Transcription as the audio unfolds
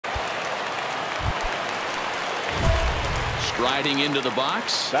Riding into the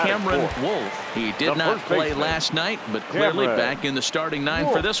box, Batting Cameron fourth. Wolfe. He did The not first play baseman. last night, but clearly Cameron back in the starting nine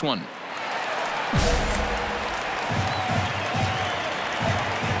for Wolfe. this one.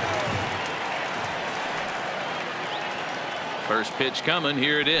 First pitch coming.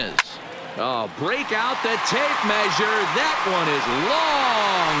 Here it is. Oh, break out the tape measure. That one is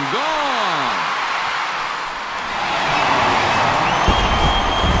long gone.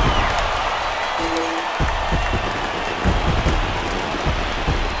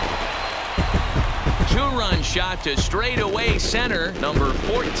 Two-run shot to straightaway center, number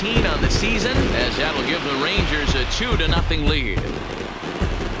 14 on the season, as that'll give the Rangers a 2-0 lead.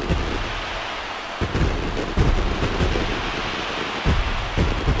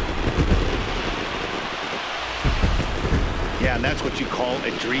 Yeah, and that's what you call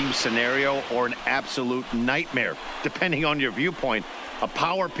a dream scenario or an absolute nightmare, depending on your viewpoint. A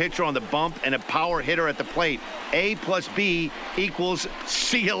power pitcher on the bump and a power hitter at the plate. A plus B equals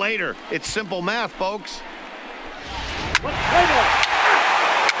see you later. It's simple math, folks.